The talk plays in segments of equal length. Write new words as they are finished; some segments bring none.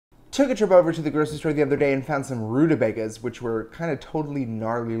Took a trip over to the grocery store the other day and found some rutabagas, which were kind of totally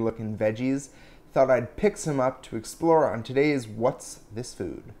gnarly looking veggies. Thought I'd pick some up to explore on today's What's This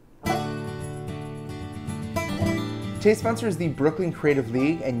Food? Today's sponsor is the Brooklyn Creative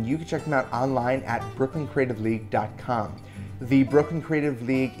League, and you can check them out online at brooklyncreativeleague.com. The Brooklyn Creative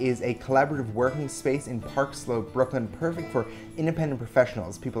League is a collaborative working space in Park Slope, Brooklyn, perfect for independent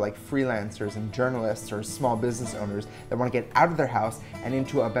professionals, people like freelancers and journalists or small business owners that want to get out of their house and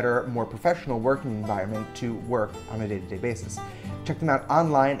into a better, more professional working environment to work on a day-to-day basis. Check them out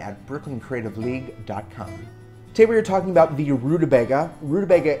online at brooklyncreativeleague.com. Today we are talking about the rutabaga.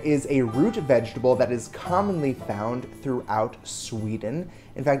 Rutabaga is a root vegetable that is commonly found throughout Sweden.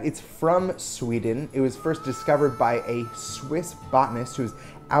 In fact, it's from Sweden. It was first discovered by a Swiss botanist who was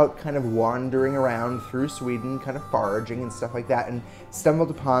out kind of wandering around through Sweden, kind of foraging and stuff like that, and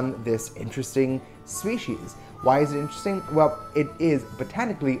stumbled upon this interesting species. Why is it interesting? Well, it is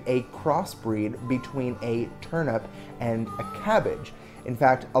botanically a crossbreed between a turnip and a cabbage. In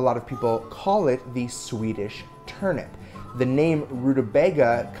fact, a lot of people call it the Swedish turnip. The name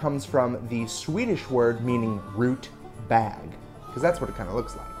rutabaga comes from the Swedish word meaning root bag, because that's what it kind of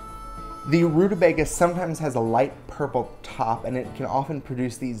looks like. The rutabaga sometimes has a light purple top, and it can often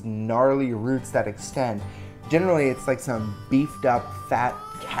produce these gnarly roots that extend. Generally, it's like some beefed up fat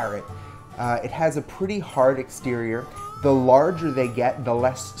carrot. It has a pretty hard exterior. The larger they get, the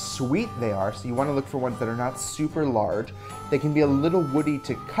less sweet they are, so you want to look for ones that are not super large. They can be a little woody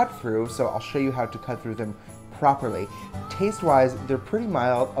to cut through, so I'll show you how to cut through them properly. Taste-wise, they're pretty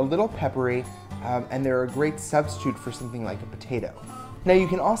mild, a little peppery, and they're a great substitute for something like a potato. Now you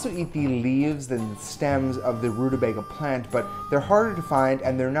can also eat the leaves and stems of the rutabaga plant, but they're harder to find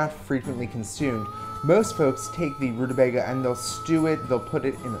and they're not frequently consumed. Most folks take the rutabaga and they'll stew it, they'll put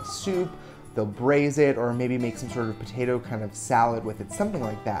it in a soup, they'll braise it, or maybe make some sort of potato kind of salad with it, something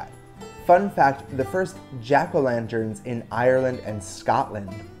like that. Fun fact, the first jack-o'-lanterns in Ireland and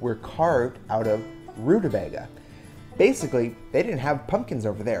Scotland were carved out of rutabaga. Basically, they didn't have pumpkins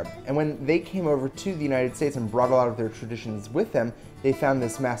over there, and when they came over to the United States and brought a lot of their traditions with them, they found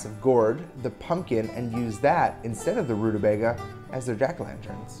this massive gourd, the pumpkin, and used that instead of the rutabaga as their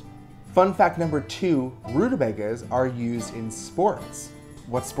jack-o'-lanterns. Fun fact number 2, rutabagas are used in sports.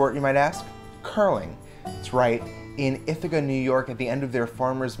 What sport, you might ask? Curling. That's right. In Ithaca, New York, at the end of their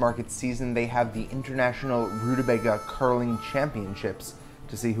farmers market season, they have the International Rutabaga Curling Championships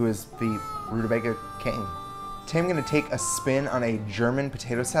to see who is the rutabaga king. Today I'm going to take a spin on a German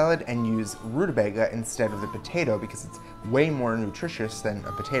potato salad and use rutabaga instead of the potato because it's way more nutritious than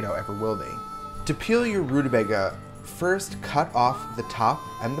a potato ever will be. To peel your rutabaga, first cut off the top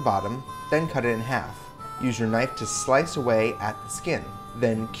and the bottom, then cut it in half. Use your knife to slice away at the skin.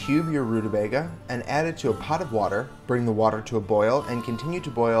 Then cube your rutabaga and add it to a pot of water. Bring the water to a boil and continue to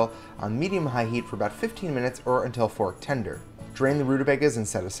boil on medium-high heat for about 15 minutes or until fork tender. Drain the rutabagas and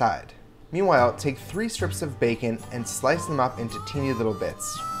set aside. Meanwhile, take 3 strips of bacon and slice them up into teeny little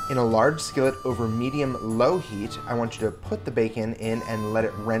bits. In a large skillet over medium-low heat, I want you to put the bacon in and let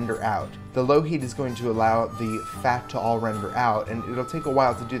it render out. The low heat is going to allow the fat to all render out, and it'll take a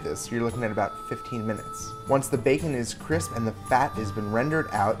while to do this, so you're looking at about 15 minutes. Once the bacon is crisp and the fat has been rendered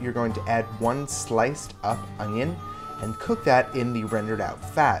out, you're going to add 1 sliced up onion and cook that in the rendered out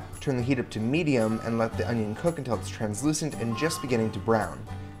fat. Turn the heat up to medium and let the onion cook until it's translucent and just beginning to brown,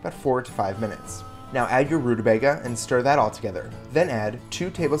 about 4 to 5 minutes. Now add your rutabaga and stir that all together. Then add 2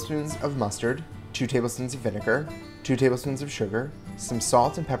 tablespoons of mustard, 2 tablespoons of vinegar, 2 tablespoons of sugar, some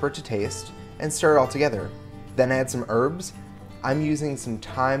salt and pepper to taste, and stir it all together. Then add some herbs. I'm using some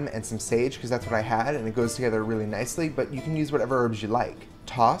thyme and some sage because that's what I had and it goes together really nicely, but you can use whatever herbs you like.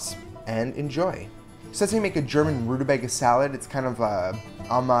 Toss and enjoy. So that's how you make a German rutabaga salad. It's kind of a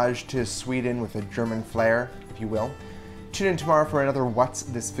homage to Sweden with a German flair, if you will. Tune in tomorrow for another What's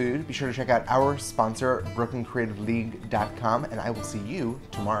This Food. Be sure to check out our sponsor, brooklyncreativeleague.com, and I will see you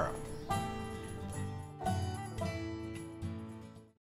tomorrow.